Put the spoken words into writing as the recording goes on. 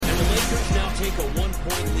take a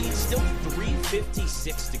 1-point lead. Still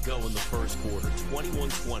 3:56 to go in the first quarter.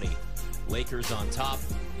 21-20. Lakers on top.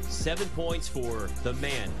 7 points for the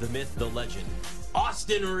man, the myth, the legend,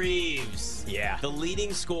 Austin Reeves. Yeah. The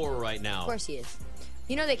leading scorer right now. Of course he is.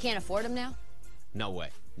 You know they can't afford him now? No way.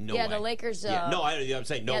 No yeah, way. the Lakers. I'm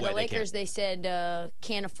saying no way. The Lakers, they they said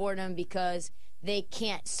can't afford him because they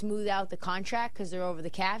can't smooth out the contract because they're over the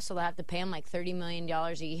cap, so they'll have to pay him like $30 million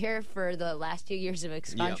a year for the last 2 years of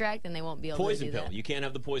his contract, and they won't be able poison to do pill. that. You can't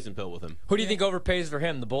have the poison pill with him. Who do you think overpays for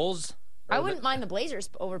him? The Bulls? I wouldn't mind the Blazers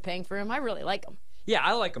overpaying for him. I really like him. Yeah,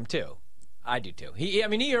 I like him too. I do too. He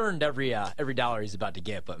earned every dollar he's about to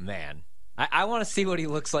get, but man, I want to see what he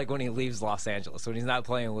looks like when he leaves Los Angeles, when he's not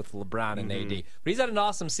playing with LeBron and AD. But he's had an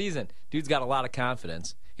awesome season. Dude's got a lot of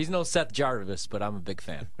confidence. He's no Seth Jarvis, but I'm a big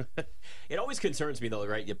fan. It always concerns me, though,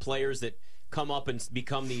 right? The players that come up and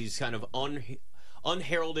become these kind of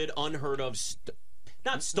unheralded, unheard of,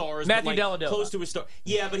 not stars, Matthew but like Dellavedova. Close to a star.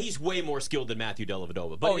 Yeah, but he's way more skilled than Matthew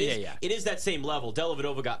Dellavedova. But it is that same level.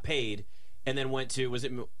 Dellavedova got paid and then went to, it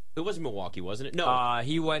wasn't Milwaukee, wasn't it? No.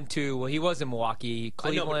 He was in Milwaukee,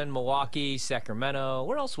 Cleveland, Milwaukee, Sacramento.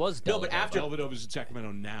 Where else was Dellavedova? No, but after Dellavedova's in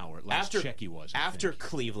Sacramento now, or last check he was. After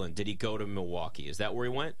Cleveland, did he go to Milwaukee? Is that where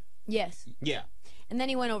he went? Yes. Yeah. And then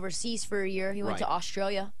he went overseas for a year. He went to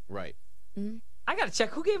Australia. Right. Mm-hmm. I got to check.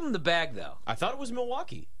 Who gave him the bag, though? I thought it was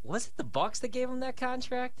Milwaukee. Was it the Bucks that gave him that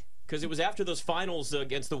contract? Because it was after those finals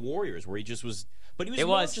against the Warriors where he just was. But he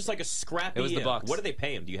was just like a scrappy. It was the Bucks. What did they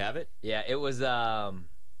pay him? Do you have it? Yeah, it was.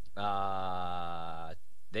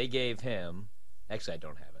 They gave him. Actually, I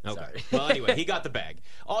don't have it. Okay. Sorry. Well, anyway, he got the bag.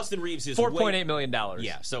 Austin Reeves is $4.8 million.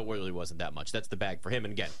 Yeah, so it really wasn't that much. That's the bag for him.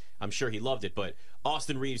 And again, I'm sure he loved it, but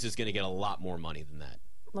Austin Reeves is going to get a lot more money than that.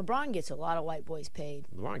 LeBron gets a lot of white boys paid.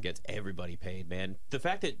 LeBron gets everybody paid, man. The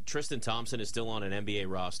fact that Tristan Thompson is still on an NBA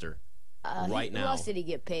roster right now. Who else did he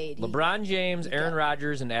get paid? LeBron James, Aaron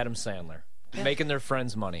Rodgers, and Adam Sandler. Making their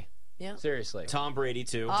friends money. Yeah. Seriously. Tom Brady,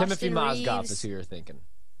 too. Timothy Mozgov is who you're thinking.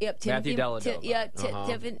 Yep, Matthew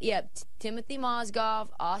Dellavedova. Timothy Mozgov,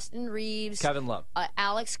 Austin Reeves, Kevin Love,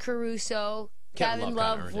 Alex Caruso. Kevin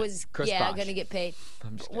Love was going to get paid.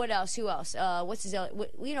 What else? Who else? What's his?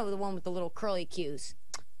 You know, the one with the little curly Qs.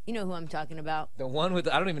 You know who I'm talking about. The one with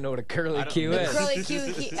I don't even know what a curly Q is. The curly Q.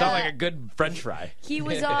 Sounds like a good French fry. He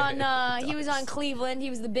was on Cleveland. He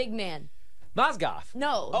was the big man. Mozgov.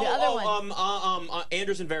 No, the other one.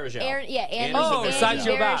 Anderson Varejao. Anderson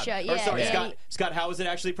Sideshow Bob. Sorry, Scott, how is it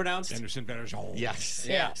actually pronounced? Anderson Varejao. Yes.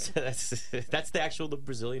 Yeah. That's the actual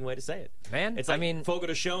Brazilian way to say it. Man, it's like Fogo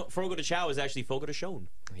de Chão is actually Fogo de Chão.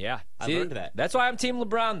 Yeah. I learned that. That's why I'm Team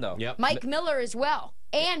LeBron, though. Yep. Mike Miller as well.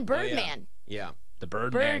 And Birdman. Yeah. The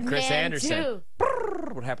Birdman, Chris Anderson. Too.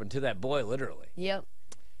 What happened to that boy, literally? Yep.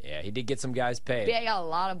 Yeah, he did get some guys paid. Yeah, he got a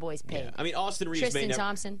lot of boys paid. Yeah. I mean, Austin Reeves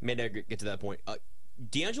Thompson may never get to that point.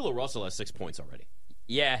 D'Angelo Russell has 6 points already.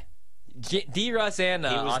 Yeah. D-Russ and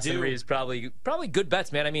Austin Reeves probably good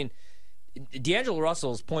bets, man. I mean, D'Angelo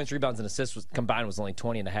Russell's points, rebounds, and assists combined was only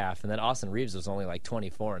 20.5, and then Austin Reeves was only like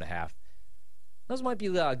 24.5. Those might be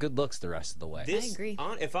good looks the rest of the way. I agree.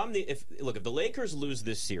 If the Lakers lose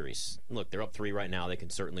this series, look, they're up 3 right now. They can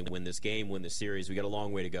certainly win this game, win this series. We got a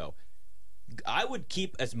long way to go. I would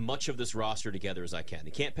keep as much of this roster together as I can.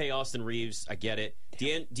 They can't pay Austin Reeves. I get it.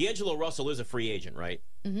 D'Angelo Russell is a free agent, right?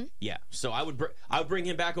 Mm-hmm. Yeah. So I would bring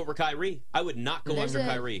him back over Kyrie. I would not go after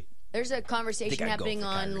Kyrie. There's a conversation happening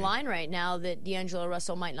online right now that D'Angelo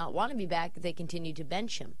Russell might not want to be back if they continue to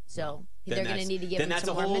bench him. So they're going to need to give him some more minutes. Then that's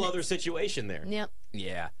a whole other situation there. Yep.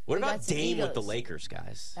 Yeah. What about Dame with the Lakers,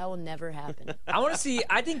 guys? That will never happen. I want to see.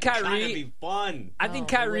 I think Kyrie. Trying to be fun. I think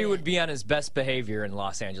Kyrie would be on his best behavior in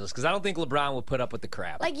Los Angeles because I don't think LeBron will put up with the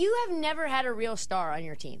crap. Like, you have never had a real star on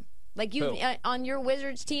your team. Like, on your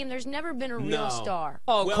Wizards team, there's never been a real star.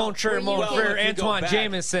 Oh, contraire, mon frere, Antoine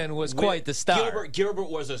Jameson was quite the star. Gilbert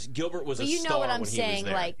was a star. You know what I'm saying?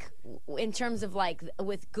 Like, in terms of like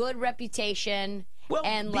with good reputation. Well,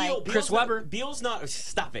 and Chris Webber. Beal's not.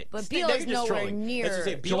 Stop it. But Beal is nowhere near.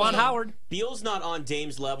 Juwan Howard. Beal's not on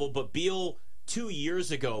Dame's level, but Beal 2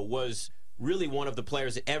 years ago was really one of the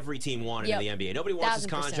players that every team wanted in the NBA. Nobody wants his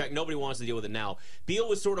contract. Nobody wants to deal with it now. Beal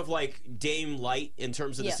was sort of like Dame light in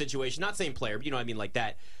terms of the situation. Not same player, but you know what I mean, like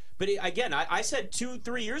that. But again, I said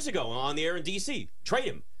 2-3 years ago on the air in DC, trade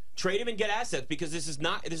him. Trade him and get assets because this is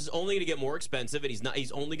only going to get more expensive, and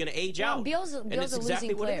he's only going to age out. Beal's a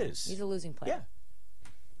losing player. He's a losing player. Yeah.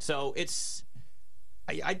 So it's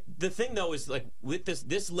the thing though is like with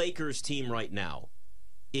this Lakers team right now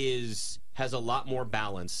has a lot more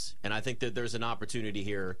balance, and I think that there's an opportunity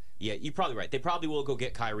here. Yeah, you're probably right. They probably will go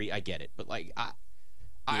get Kyrie. I get it, but like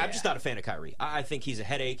I'm just not a fan of Kyrie. I think he's a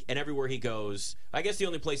headache, and everywhere he goes, I guess the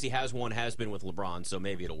only place he has won has been with LeBron, so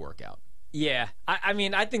maybe it'll work out. Yeah, I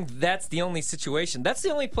mean, I think that's the only situation. That's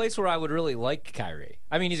the only place where I would really like Kyrie.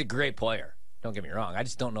 I mean, he's a great player. Don't get me wrong. I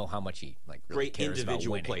just don't know how much he really great cares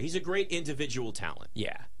individual about player. He's a great individual talent.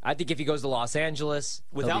 Yeah, I think if he goes to Los Angeles,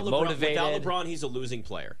 without he'll be motivated. Without LeBron, he's a losing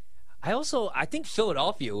player. I think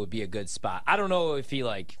Philadelphia would be a good spot. I don't know if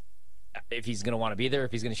he's going to want to be there,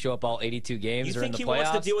 if he's going to show up all 82 games or in the playoffs. You think he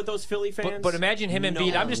wants to deal with those Philly fans? But imagine him and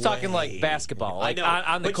Embiid. I'm just talking like basketball, like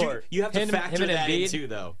on the court. You have to factor that in too,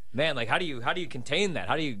 though. Man, like how do you contain that?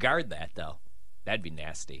 How do you guard that, though? That'd be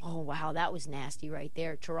nasty. Oh, wow, that was nasty right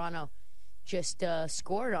there. Toronto just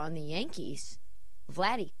scored on the Yankees.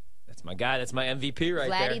 Vladdy. That's my guy. That's my MVP right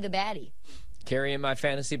there. Vladdy the baddie. Carrying my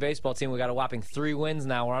fantasy baseball team. We got a whopping 3 wins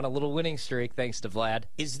now. We're on a little winning streak thanks to Vlad.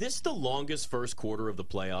 Is this the longest first quarter of the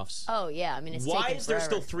playoffs? Oh, yeah. I mean, it's Why taken is there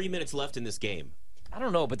forever. still 3 minutes left in this game? I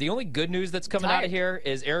don't know, but the only good news that's coming out of here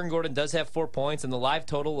is Aaron Gordon does have 4 points, and the live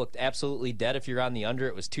total looked absolutely dead. If you're on the under,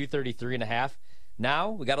 it was 233.5.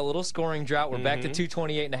 Now we got a little scoring drought. We're back to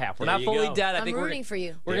 228.5. We're not fully dead. I'm rooting for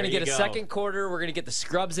you. We're going to get a second quarter. We're going to get the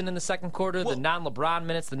scrubs in the second quarter, the non-LeBron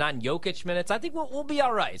minutes, the non-Jokic minutes. I think we'll be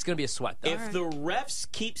all right. It's going to be a sweat, though. If the refs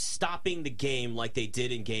keep stopping the game like they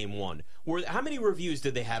did in Game 1, how many reviews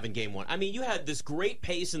did they have in Game 1? I mean, you had this great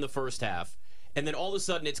pace in the first half, and then all of a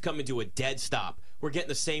sudden it's coming to a dead stop. We're getting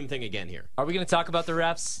the same thing again here. Are we going to talk about the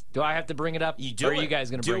refs? Do I have to bring it up? Or are you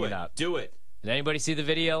guys going to bring it up? Do it. Did anybody see the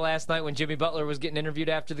video last night when Jimmy Butler was getting interviewed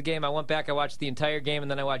after the game? I went back, I watched the entire game,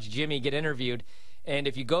 and then I watched Jimmy get interviewed. And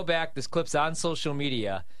if you go back, this clip's on social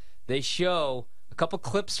media. They show a couple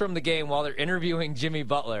clips from the game while they're interviewing Jimmy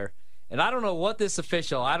Butler. And I don't know what this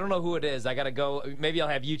official, I don't know who it is. I got to go. Maybe I'll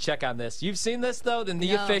have you check on this. You've seen this, though? Then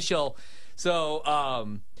the official. So,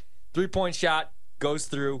 3-point shot, goes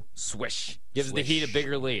through, swish. Gives the Heat a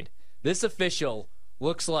bigger lead. This official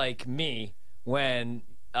looks like me when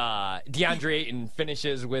DeAndre Ayton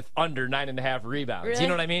finishes with under 9.5 rebounds. Really? You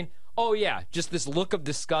know what I mean? Oh, yeah. Just this look of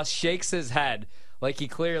disgust, shakes his head like he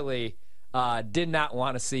clearly did not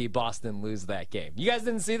want to see Boston lose that game. You guys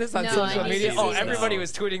didn't see this on social media? Oh, everybody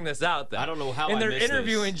was tweeting this out, though. I don't know how and I they're missed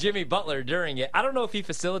interviewing this. Jimmy Butler during it. I don't know if he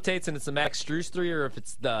facilitates and it's a Max Strus 3 or if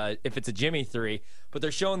it's a Jimmy 3, but they're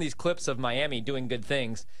showing these clips of Miami doing good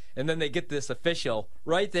things, and then they get this official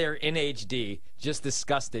right there in HD, just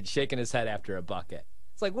disgusted, shaking his head after a bucket.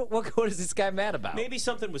 It's like, what is this guy mad about? Maybe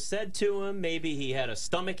something was said to him. Maybe he had a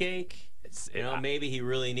stomach ache. Maybe he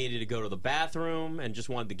really needed to go to the bathroom and just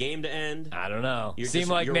wanted the game to end. I don't know. You're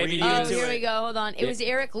maybe he Oh, was. here we go. Hold on. It was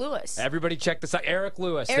Eric Lewis. Everybody check this out. Eric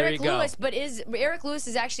Lewis. There you go. But Eric Lewis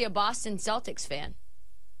is actually a Boston Celtics fan.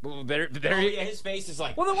 Well, his face is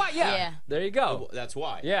like. Well, then why? Yeah. There you go. That's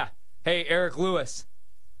why. Yeah. Hey, Eric Lewis,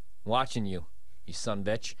 watching you son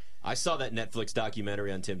bitch. I saw that Netflix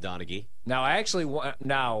documentary on Tim Donaghy. Now, I actually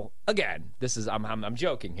again, this is I'm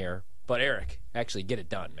joking here, but Eric, actually get it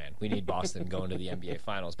done, man. We need Boston going to the NBA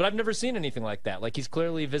Finals. But I've never seen anything like that. Like, he's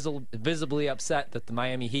clearly visibly upset that the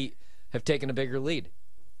Miami Heat have taken a bigger lead.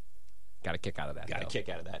 Got a kick out of that. Got a kick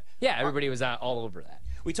out of that. Yeah, everybody was all over that.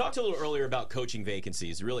 We talked a little earlier about coaching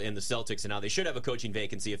vacancies, really, in the Celtics, and how they should have a coaching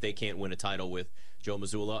vacancy if they can't win a title with Joe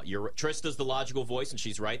Mazzulla. Trista's the logical voice, and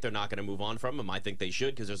she's right. They're not going to move on from him. I think they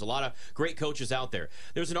should, because there's a lot of great coaches out there.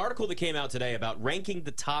 There's an article that came out today about ranking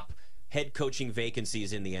the top head coaching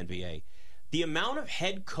vacancies in the NBA. The amount of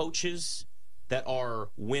head coaches that are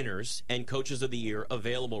winners and coaches of the year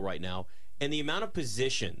available right now, and the amount of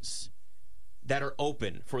positions that are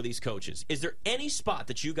open for these coaches. Is there any spot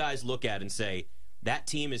that you guys look at and say, that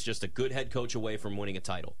team is just a good head coach away from winning a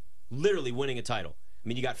title? Literally winning a title. I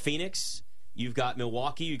mean, you got Phoenix, you've got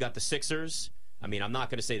Milwaukee, you got the Sixers. I mean, I'm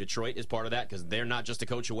not going to say Detroit is part of that because they're not just a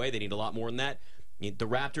coach away. They need a lot more than that. I mean, the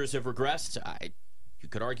Raptors have regressed. You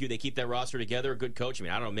could argue they keep that roster together, a good coach. I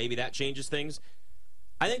mean, I don't know, maybe that changes things.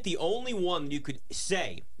 I think the only one you could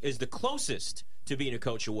say is the closest to being a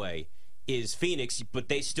coach away is Phoenix, but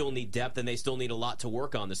they still need depth and they still need a lot to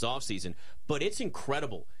work on this offseason. But it's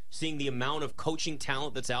incredible seeing the amount of coaching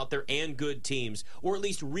talent that's out there and good teams, or at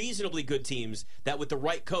least reasonably good teams, that with the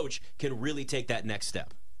right coach can really take that next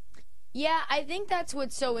step. Yeah, I think that's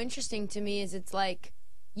what's so interesting to me is it's like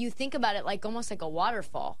you think about it like almost like a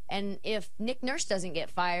waterfall. And if Nick Nurse doesn't get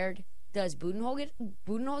fired, does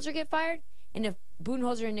Budenholzer get fired? And if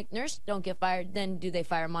Budenholzer and Nick Nurse don't get fired, then do they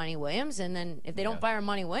fire Monty Williams? And then if they don't fire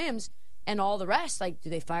Monty Williams and all the rest, like, do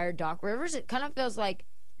they fire Doc Rivers? It kind of feels like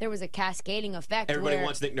there was a cascading effect. Everybody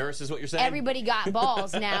wants Nick Nurse, is what you're saying? Everybody got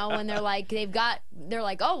balls now, and they're like,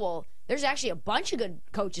 oh, well, there's actually a bunch of good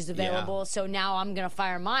coaches available, so now I'm going to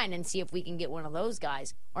fire mine and see if we can get one of those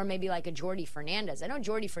guys. Or maybe like a Jordy Fernandez. I know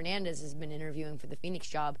Jordy Fernandez has been interviewing for the Phoenix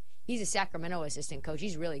job. He's a Sacramento assistant coach.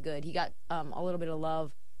 He's really good. He got a little bit of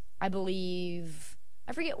love. I believe,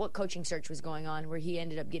 I forget what coaching search was going on where he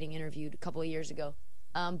ended up getting interviewed a couple of years ago.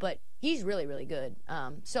 But he's really, really good.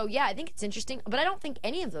 So, yeah, I think it's interesting. But I don't think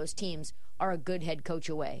any of those teams are a good head coach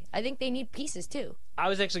away. I think they need pieces, too. I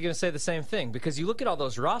was actually going to say the same thing because you look at all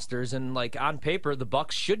those rosters and, like, on paper, the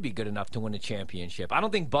Bucks should be good enough to win a championship. I don't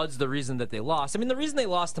think Bud's the reason that they lost. I mean, the reason they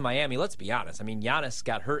lost to Miami, let's be honest. I mean, Giannis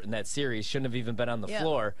got hurt in that series, shouldn't have even been on the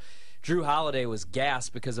floor. Drew Holiday was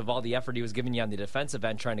gassed because of all the effort he was giving you on the defensive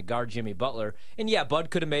end trying to guard Jimmy Butler. And, yeah, Bud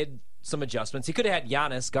could have made some adjustments. He could have had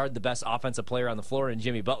Giannis guard the best offensive player on the floor in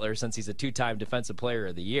Jimmy Butler since he's a 2-time defensive player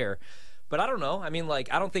of the year. But I don't know. I mean, like,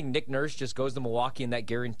 I don't think Nick Nurse just goes to Milwaukee and that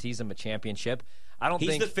guarantees him a championship.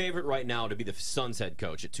 He's the favorite right now to be the Suns head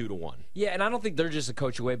coach at 2-1. Yeah, and I don't think they're just a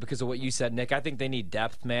coach away because of what you said, Nick. I think they need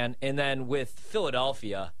depth, man. And then with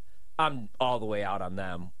Philadelphia, I'm all the way out on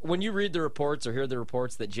them. When you read the reports or hear the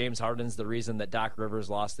reports that James Harden's the reason that Doc Rivers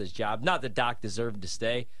lost his job, not that Doc deserved to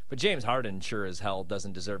stay, but James Harden sure as hell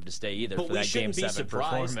doesn't deserve to stay either for that Game 7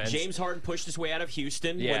 performance. James Harden pushed his way out of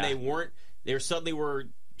Houston when they suddenly were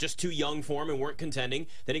just too young for him and weren't contending.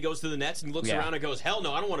 Then he goes to the Nets and looks around and goes, hell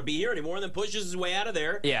no, I don't want to be here anymore, and then pushes his way out of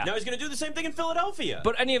there. Yeah. Now he's going to do the same thing in Philadelphia.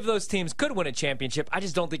 But any of those teams could win a championship. I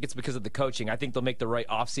just don't think it's because of the coaching. I think they'll make the right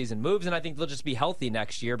offseason moves, and I think they'll just be healthy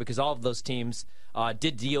next year because all of those teams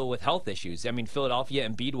did deal with health issues. I mean, Philadelphia,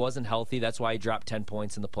 Embiid wasn't healthy. That's why he dropped 10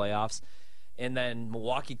 points in the playoffs. And then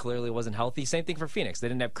Milwaukee clearly wasn't healthy. Same thing for Phoenix. They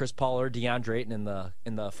didn't have Chris Paul or DeAndre Ayton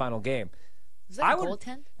in the final game. Is that a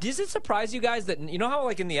goaltend? Does it surprise you guys that, you know how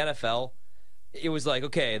like in the NFL, it was like,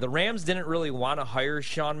 okay, the Rams didn't really want to hire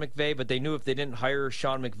Sean McVay, but they knew if they didn't hire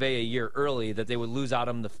Sean McVay a year early that they would lose out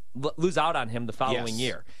on him the following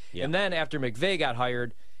year. Yeah. And then after McVay got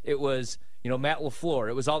hired, it was, Matt LaFleur.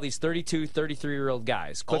 It was all these 32, 33-year-old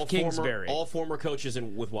guys. Cliff Kingsbury. All former coaches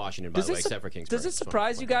with Washington, by the way, except for Kingsbury. Does it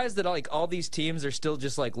surprise you guys that like all these teams are still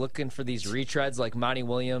just like looking for these retreads like Monty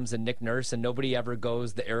Williams and Nick Nurse, and nobody ever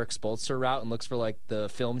goes the Eric Spoelstra route and looks for like the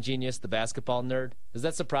film genius, the basketball nerd? Does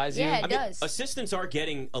that surprise you? Yeah, it does. Assistants are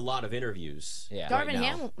getting a lot of interviews. Yeah. Darvin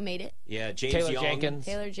Ham made it. Yeah, Taylor Jenkins.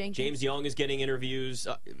 James Young is getting interviews.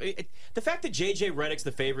 The fact that J.J. Redick's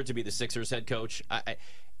the favorite to be the Sixers head coach,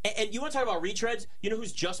 and you want to talk about retreads? You know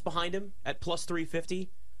who's just behind him at plus 350?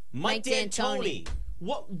 Mike D'Antoni.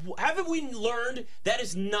 What haven't we learned that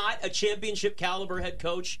is not a championship caliber head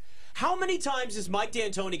coach? How many times is Mike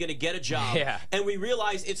D'Antoni going to get a job and we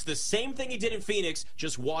realize it's the same thing he did in Phoenix,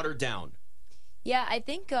 just watered down? Yeah, I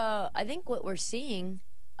think what we're seeing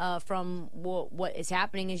from what is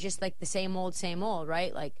happening is just like the same old,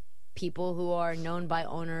 right? Like people who are known by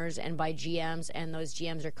owners and by GMs, and those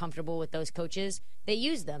GMs are comfortable with those coaches, they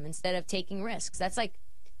use them instead of taking risks. That's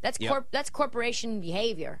corporation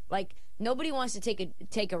behavior. Like nobody wants to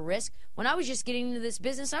take a risk. When I was just getting into this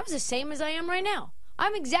business, I was the same as I am right now.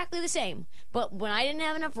 I'm exactly the same. But when I didn't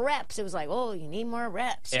have enough reps, it was like, oh, you need more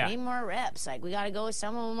reps. You need more reps. Like, we got to go with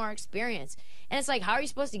someone with more experience. And it's like, how are you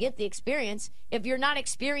supposed to get the experience if you're not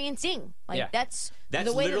experiencing? Like, that's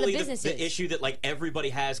the way that the business is. The issue that, like, everybody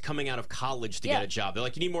has coming out of college to get a job. They're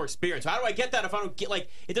like, you need more experience. How do I get that if I don't get, like,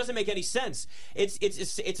 it doesn't make any sense.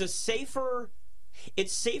 It's a safer...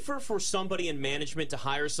 It's safer for somebody in management to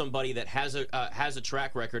hire somebody that has a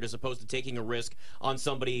track record as opposed to taking a risk on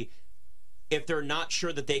somebody if they're not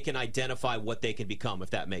sure that they can identify what they can become, if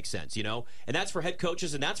that makes sense, And that's for head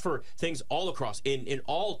coaches, and that's for things all across, in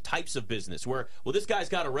all types of business, where, well, this guy's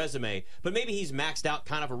got a resume, but maybe he's maxed out,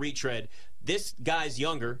 kind of a retread. This guy's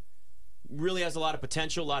younger, really has a lot of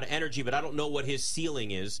potential, a lot of energy, but I don't know what his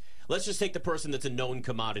ceiling is. Let's just take the person that's a known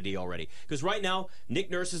commodity already. Because right now, Nick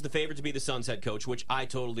Nurse is the favorite to be the Suns head coach, which I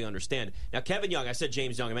totally understand. Now, Kevin Young, I said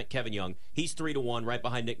James Young, I meant Kevin Young. He's 3-1, right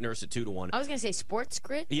behind Nick Nurse at 2-1. I was going to say Sports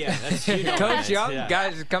Grid. Yeah, that's Coach Young,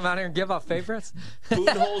 guys come out here and give out favorites.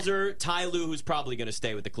 Budenholzer, Ty Lue, who's probably going to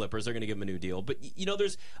stay with the Clippers. They're going to give him a new deal. But,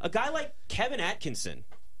 there's a guy like Kevin Atkinson,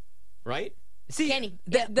 right? See, Kenny.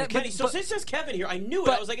 Kenny. So since it says Kevin here, I knew it.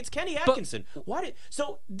 I was like, it's Kenny Atkinson.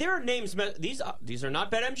 So there are names. These are not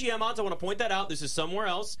BetMGM odds. I want to point that out. This is somewhere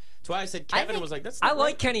else. That's why I said Kevin. I was like, that's. I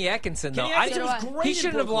like Kenny Atkinson though. Kenny Atkinson was great. He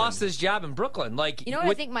shouldn't have lost his job in Brooklyn. Like, you know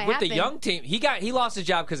what I think might happen? With the young team, he lost his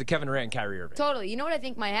job because of Kevin Durant and Kyrie Irving. Totally. You know what I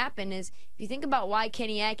think might happen is if you think about why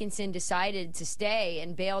Kenny Atkinson decided to stay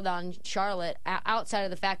and bailed on Charlotte, outside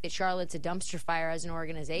of the fact that Charlotte's a dumpster fire as an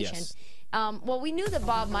organization. Yes. Well, we knew that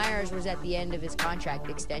Bob Myers was at the end of his contract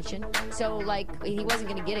extension, so like he wasn't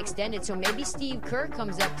going to get extended. So maybe Steve Kerr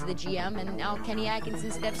comes up to the GM, and now Kenny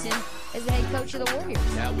Atkinson steps in as the head coach of the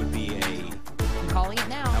Warriors. That would be I'm calling it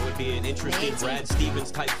now. That would be an interesting Brad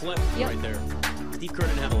Stevens type flip right there. Steve Kerr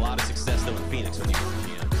didn't have a lot of success though in Phoenix when he was the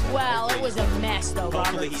GM. So well, it was a mess though.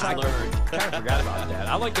 Hopefully he's learned. Kind of forgot about that.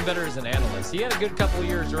 I liked him better as an analyst. He had a good couple of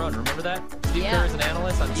years run. Remember that? Steve Kerr as an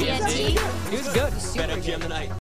analyst on TNT. He was good. Super Better GM tonight.